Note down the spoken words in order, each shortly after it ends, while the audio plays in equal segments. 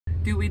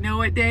Do we know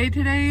what day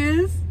today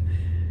is?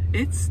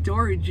 It's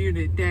storage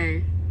unit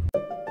day.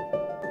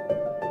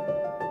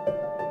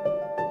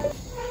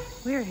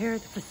 We're here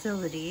at the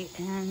facility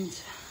and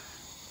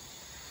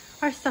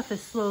our stuff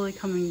is slowly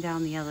coming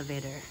down the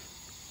elevator.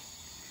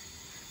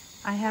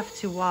 I have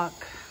to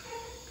walk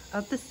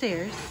up the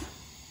stairs,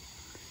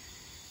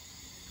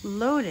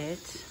 load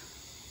it,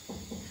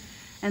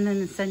 and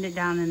then send it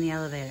down in the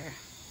elevator.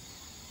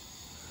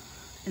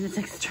 And it's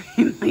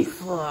extremely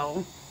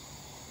slow.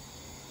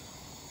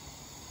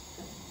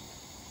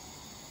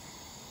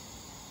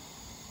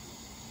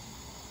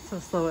 So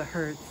slow it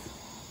hurts.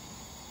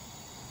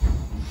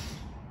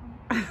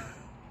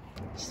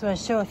 Just want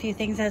to show a few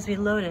things as we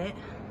load it.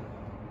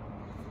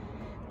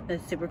 The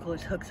super cool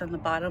hooks on the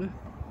bottom.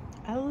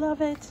 I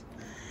love it.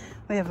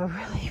 We have a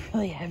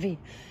really heavy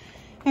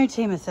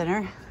entertainment center.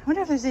 I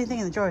wonder if there's anything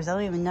in the drawers. I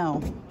don't even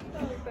know.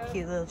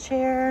 Cute little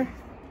chair.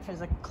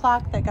 There's a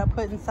clock that got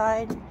put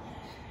inside.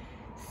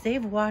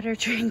 Save water,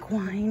 drink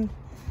wine.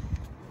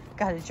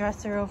 Got a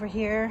dresser over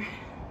here.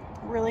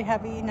 Really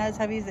heavy, not as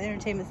heavy as the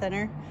entertainment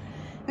center.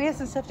 We have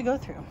some stuff to go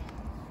through.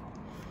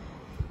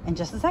 In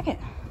just a second.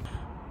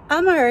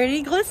 I'm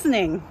already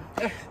glistening.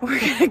 We're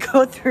gonna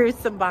go through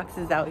some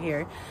boxes out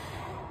here.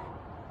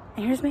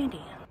 And here's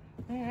Mandy.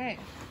 All right.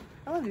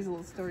 I love these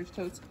little storage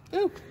totes.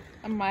 Ooh,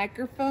 a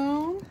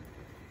microphone.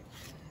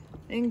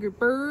 Angry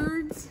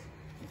Birds.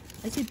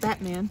 I see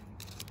Batman.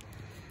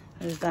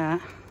 There's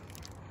that.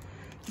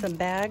 Some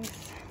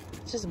bags.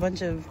 Just a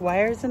bunch of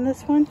wires in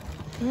this one.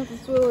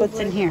 What's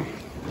in here?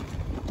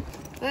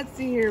 Let's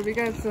see here. We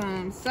got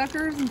some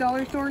suckers and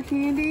dollar store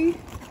candy.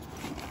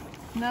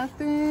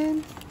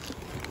 Nothing.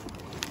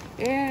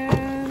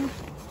 And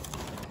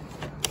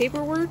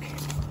paperwork.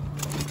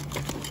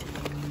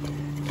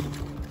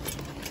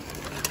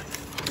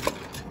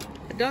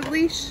 A dog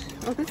leash.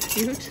 Oh, that's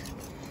cute.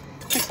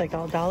 Looks like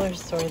all dollar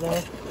store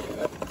though.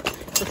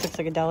 This looks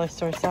like a dollar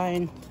store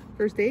sign.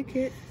 First aid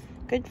kit.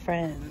 Good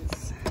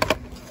friends.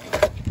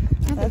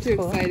 Nothing too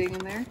cool. exciting in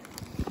there.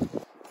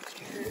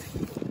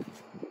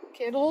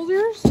 Candle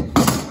holders.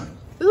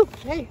 Ooh,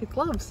 hey, the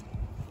gloves.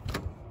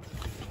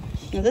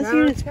 Now this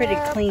unit's pretty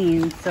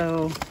clean,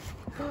 so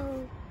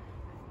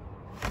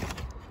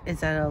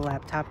is that a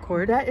laptop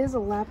cord? That is a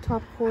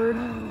laptop cord.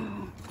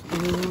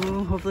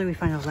 Ooh, hopefully we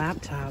find a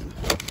laptop.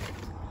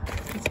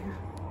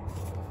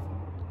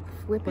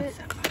 Flip What's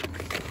it.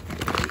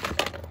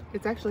 that?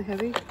 It's actually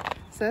heavy. It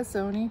says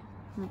Sony.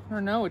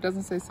 Or no, it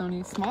doesn't say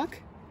Sony. Smock?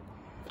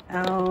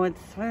 Oh,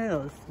 it's one of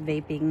those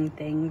vaping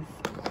things.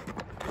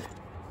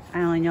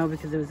 I only know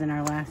because it was in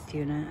our last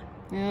unit.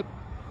 Yep.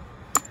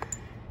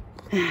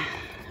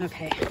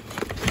 Okay.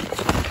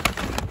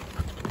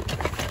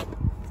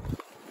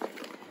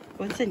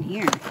 What's in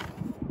here?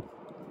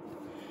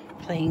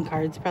 Playing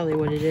cards, probably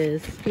what it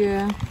is.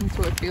 Yeah, that's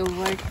what it feels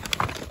like.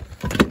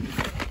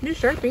 New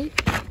Sharpie.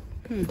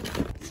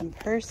 Some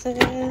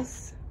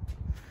purses.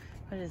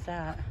 What is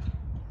that?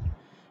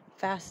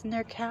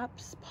 Fastener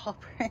caps, paw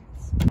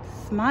prints.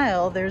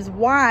 Smile, there's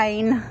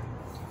wine.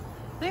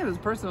 I think this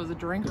person was a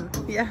drinker.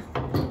 Yeah.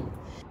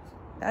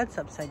 That's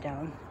upside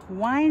down.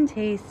 Wine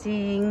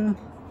tasting.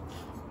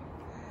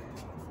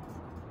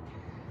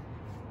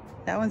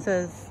 That one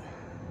says,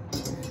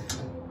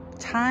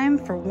 time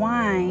for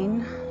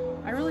wine.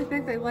 I really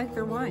think they like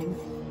their wine.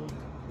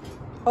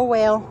 Oh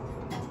well.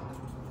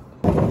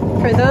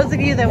 For those of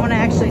you that want to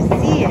actually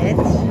see it,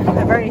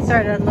 I've already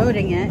started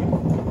unloading it.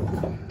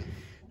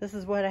 This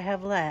is what I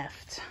have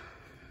left.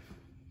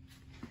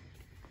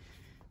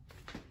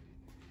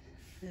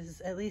 This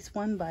is at least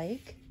one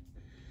bike.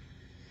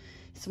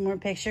 Some more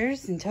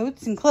pictures and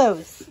totes and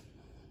clothes.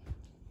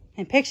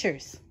 And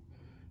pictures.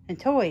 And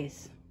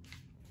toys.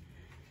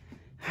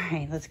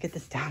 Alright, let's get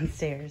this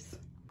downstairs.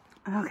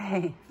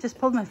 Okay, just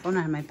pulled my phone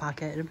out of my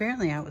pocket. And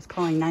apparently I was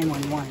calling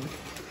 911.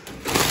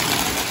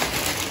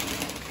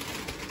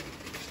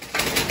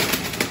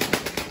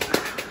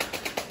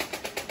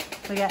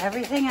 We got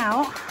everything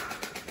out.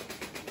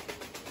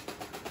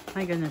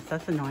 My goodness,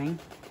 that's annoying.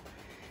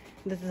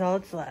 This is all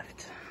that's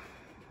left.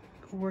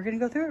 We're gonna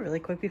go through it really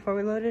quick before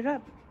we load it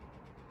up.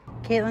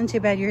 Caitlin, too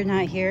bad you're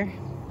not here.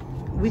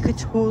 We could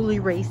totally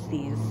race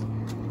these.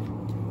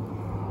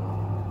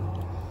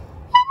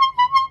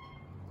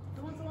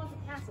 The ones that want the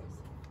castles.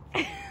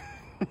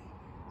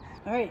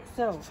 All right,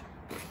 so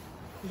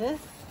this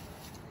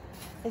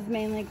is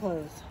mainly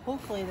clothes.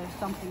 Hopefully there's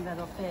something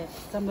that'll fit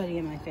somebody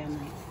in my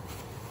family.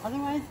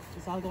 Otherwise,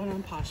 it's all going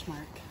on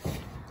Poshmark.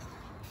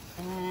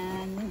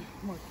 And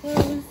more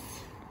clothes.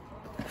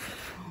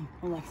 Oh,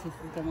 Alexis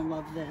is gonna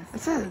love this.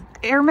 It's an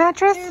air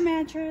mattress? Air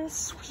mattress.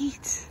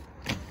 Sweet.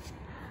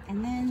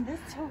 And then this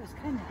tote is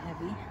kind of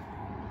heavy.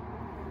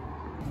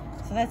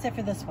 So that's it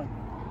for this one.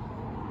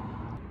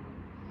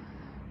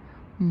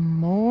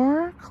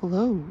 More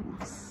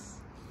clothes.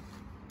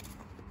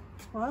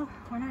 Well,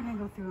 we're not gonna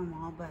go through them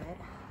all, but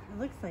it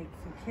looks like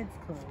some kids'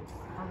 clothes.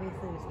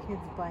 Obviously, there's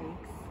kids'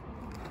 bikes.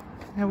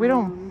 Yeah, we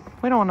don't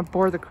want to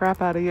bore the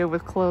crap out of you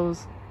with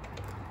clothes.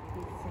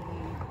 Let's see.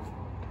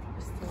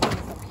 There's still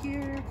this up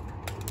here.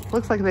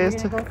 Looks like they We're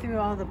just gonna go through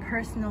all the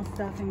personal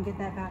stuff and get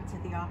that back to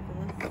the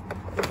office.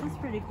 That's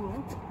pretty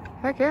cool.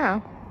 Heck yeah.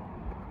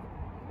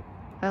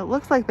 It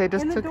looks like they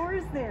just And the took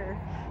door's there.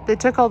 they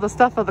took all the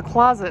stuff out of the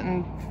closet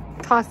and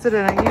tossed it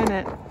in a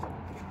unit.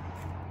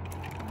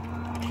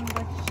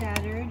 That's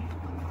shattered.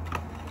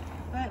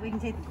 But we can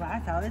take the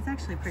glass out. It's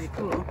actually pretty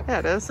cool. Yeah,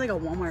 it It's is. like a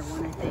Walmart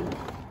one, I think.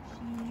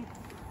 Sheets.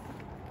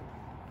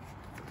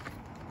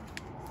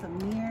 Some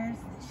mirrors.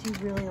 She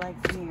really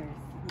likes mirrors.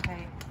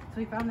 Okay. So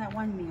we found that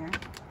one mirror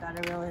that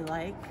I really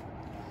like.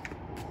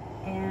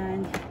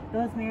 And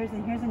those mirrors,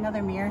 and here's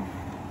another mirror.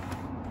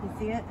 You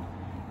see it?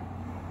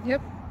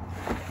 Yep.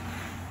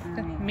 All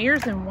right.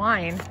 Mirrors and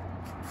wine.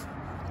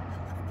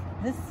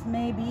 This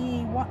may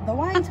be the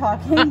wine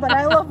talking, but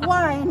I love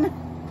wine.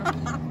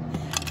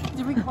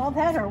 Did we call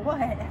that or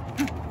what?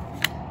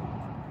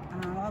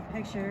 All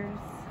pictures.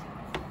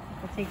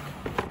 We'll take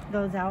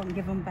those out and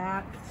give them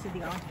back to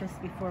the office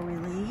before we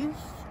leave.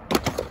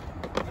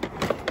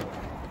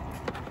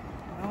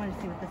 I want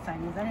to see what the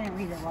sign is. I didn't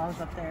read it while I was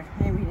up there.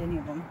 I didn't read any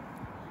of them.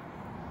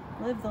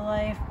 Live the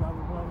life, blah,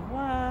 blah, blah,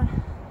 blah.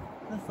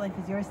 This life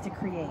is yours to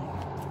create.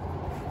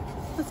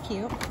 That's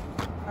cute.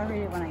 I'll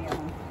read it when I get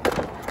home.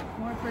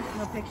 More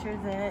personal pictures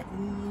that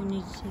you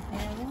need to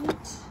take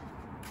out.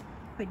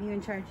 Putting you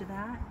in charge of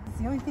that.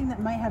 The only thing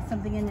that might have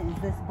something in it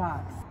is this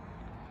box.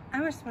 I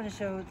just want to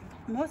show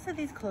most of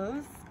these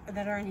clothes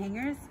that are in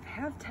hangers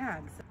have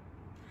tags.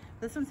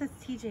 This one says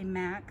TJ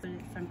Maxx, but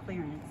it's on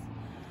clearance.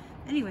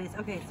 Anyways,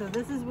 okay, so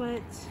this is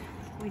what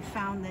we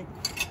found that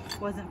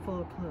wasn't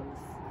full of clothes.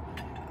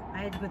 I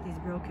had to put these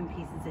broken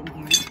pieces in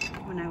here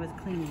when I was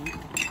cleaning,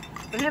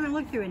 but I haven't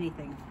looked through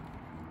anything.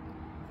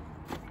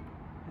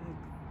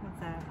 What's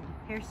that?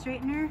 Hair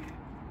straightener,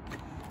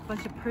 a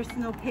bunch of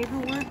personal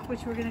paperwork,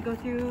 which we're gonna go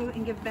through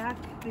and give back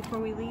before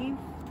we leave.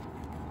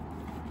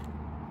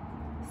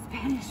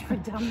 Spanish for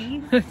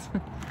dummies.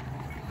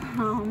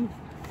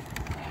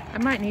 I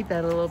might need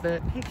that a little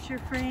bit. Picture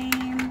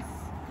frames.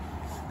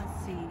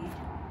 Let's see.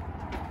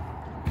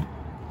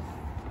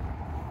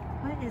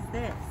 What is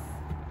this?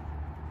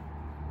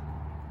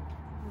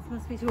 This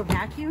must be to a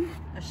vacuum?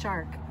 A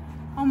shark.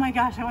 Oh my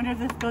gosh, I wonder if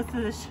this goes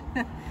to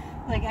the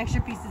like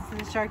extra pieces to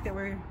the shark that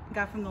we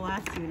got from the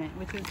last unit,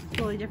 which was a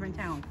totally different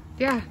town.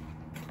 Yeah.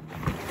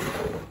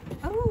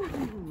 Oh,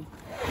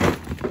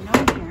 no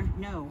here,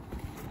 no.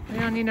 We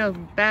don't need no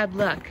bad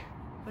luck.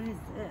 What is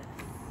this?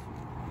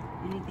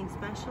 Anything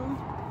special?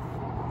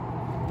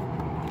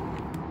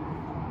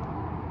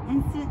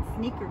 Instant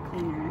sneaker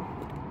cleaner.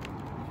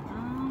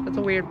 That's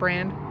a weird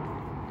brand.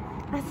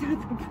 That's not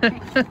the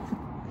brand.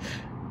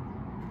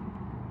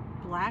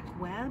 Black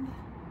Web?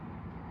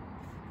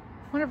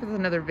 I wonder if it's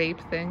another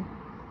vape thing.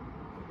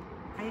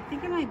 I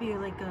think it might be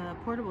like a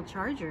portable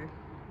charger.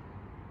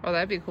 Oh,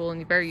 that'd be cool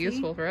and very See?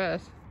 useful for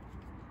us.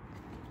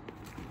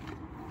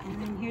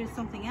 And then here's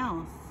something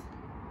else.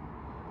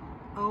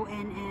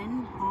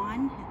 ONN,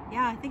 on.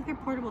 Yeah, I think they're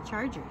portable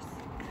chargers.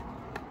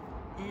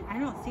 And I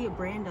don't see a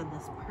brand on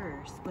this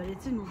purse, but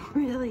it's in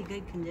really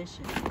good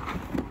condition.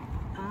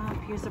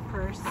 Here's a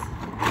purse. I'm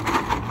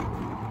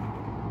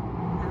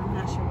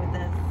not sure what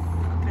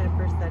kind of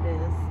purse that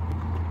is.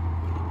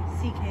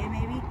 CK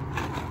maybe?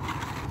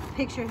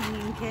 Picture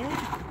hanging kit.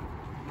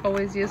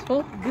 Always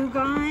useful. Goo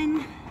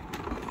Gone.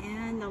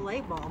 And a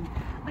light bulb.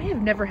 I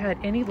have never had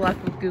any luck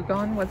with Goo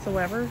Gone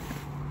whatsoever.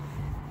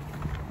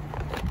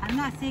 I'm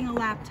not seeing a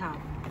laptop.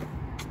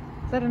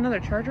 Is that another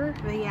charger?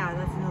 But yeah,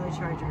 that's another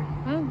charger.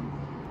 Oh.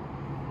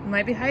 It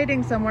might be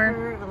hiding somewhere.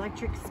 Her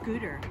electric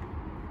scooter.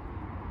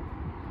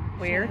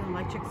 Weird. An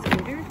electric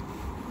scooter. I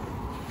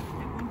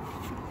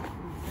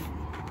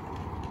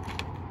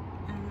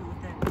don't know what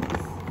that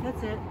is.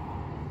 That's it.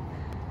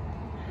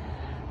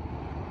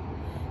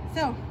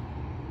 So,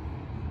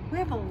 we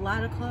have a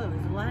lot of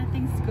clothes, a lot of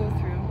things to go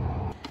through.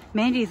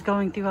 Mandy's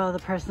going through all the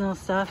personal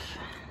stuff,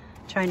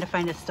 trying to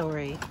find a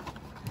story.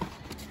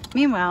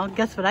 Meanwhile,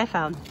 guess what I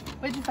found?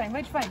 What'd you find?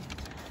 What'd you find?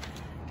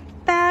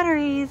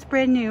 Batteries,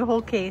 brand new,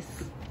 whole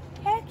case.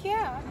 Heck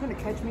yeah. I'm gonna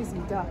catch me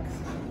some ducks.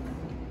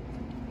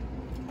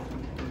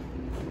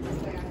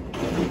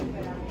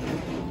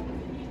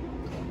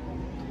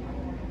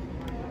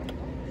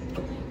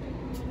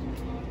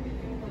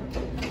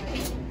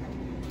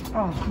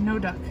 Oh, no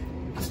duck.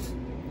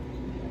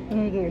 You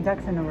need to get your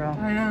ducks in a row.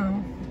 I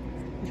know.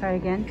 Try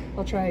again.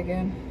 I'll try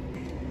again.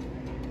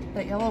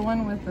 That yellow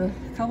one with the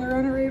color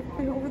on it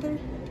right over there.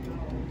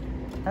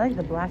 I like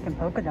the black and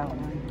polka dot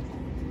one,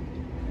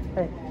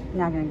 but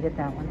not gonna get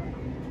that one.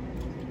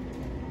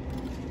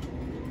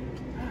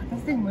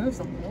 This thing moves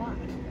a lot.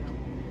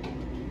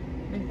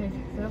 What do you think?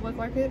 Does that look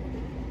like it?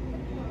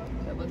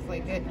 That looks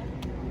like it.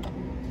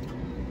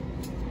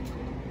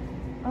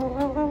 Oh!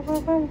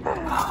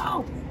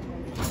 Oh!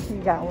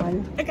 You got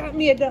one. I got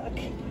me a duck.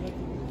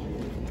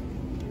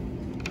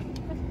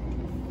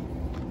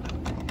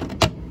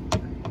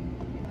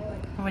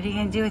 What are you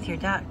gonna do with your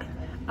duck?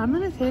 I'm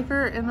gonna take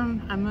her and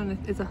then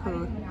it's a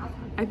her.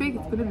 I think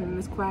it's gonna be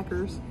Miss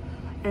Quackers.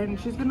 And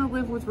she's gonna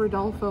live with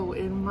Rodolfo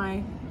in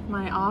my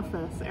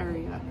office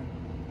area.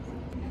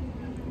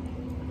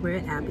 We're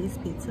at Abby's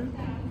Pizza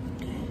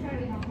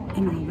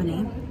in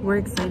Albany. We're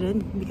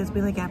excited because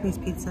we like Abby's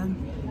Pizza.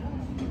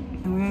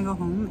 And we're gonna go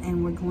home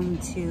and we're going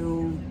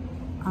to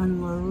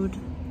unload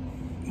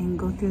and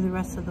go through the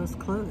rest of those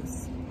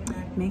clothes.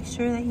 Make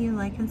sure that you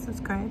like and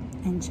subscribe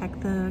and check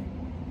the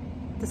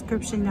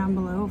description down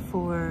below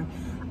for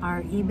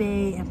our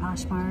eBay and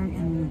Poshmark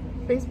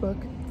and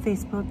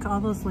Facebook, all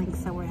those links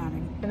that we're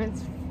adding. And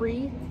it's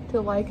free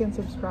to like and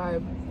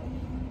subscribe.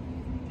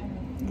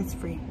 It's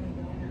free.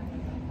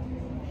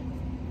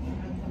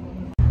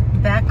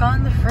 Back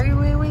on the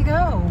freeway we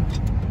go.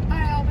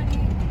 Bye,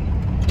 Albany.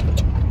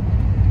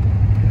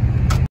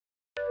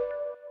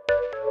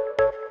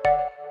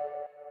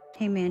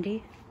 Hey,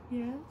 Mandy.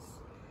 Yes?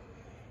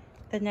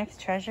 The next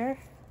treasure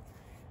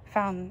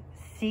found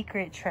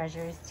secret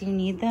treasures. Do you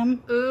need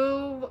them?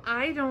 Ooh,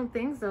 I don't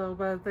think so,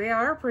 but they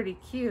are pretty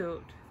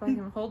cute. If I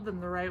can hold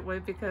them the right way,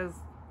 because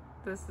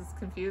this is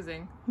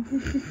confusing.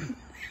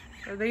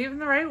 Are they even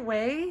the right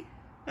way?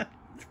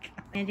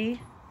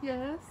 Mandy,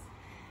 Yes?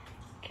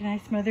 can I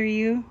smother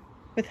you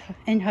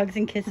in hugs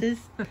and kisses?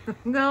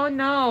 No,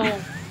 no.